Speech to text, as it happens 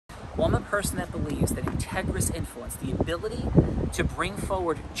Well, I'm a person that believes that integrous influence, the ability to bring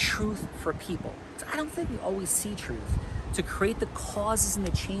forward truth for people. I don't think we always see truth. To create the causes and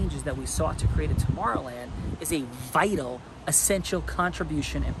the changes that we sought to create at Tomorrowland is a vital, essential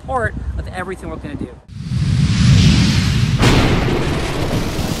contribution and part of everything we're going to do.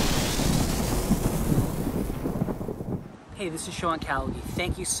 Hey, this is Sean Callagy.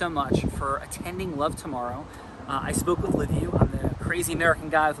 Thank you so much for attending Love Tomorrow. I spoke with Liviu. I'm the crazy American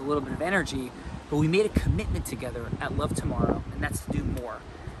guy with a little bit of energy, but we made a commitment together at Love Tomorrow, and that's to do more.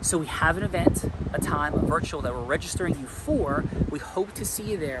 So we have an event, a time, a virtual that we're registering you for. We hope to see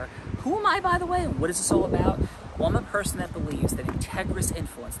you there. Who am I, by the way, and what is this all about? Well, I'm a person that believes that integrous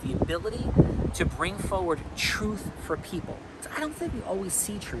influence, the ability to bring forward truth for people. I don't think we always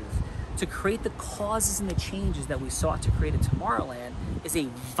see truth. To create the causes and the changes that we sought to create at Tomorrowland is a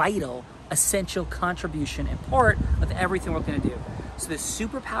vital, essential contribution and part of everything we're going to do. So the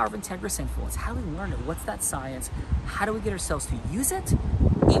superpower of integrous influence, how do we learn it? What's that science? How do we get ourselves to use it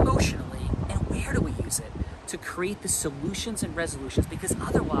emotionally? And where do we use it to create the solutions and resolutions? Because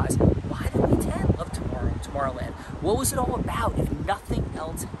otherwise, why do we attend Love Tomorrowland? What was it all about if nothing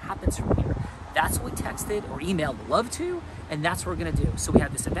else happens from here? That's what we texted or emailed love to, and that's what we're gonna do. So we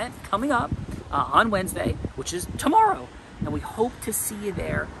have this event coming up on Wednesday, which is tomorrow. And we hope to see you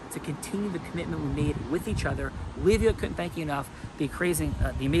there to continue the commitment we made with each other. Liviu, I couldn't thank you enough. The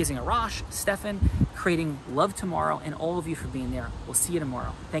amazing Arash, Stefan, creating Love Tomorrow, and all of you for being there. We'll see you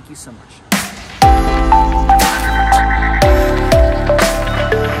tomorrow. Thank you so much.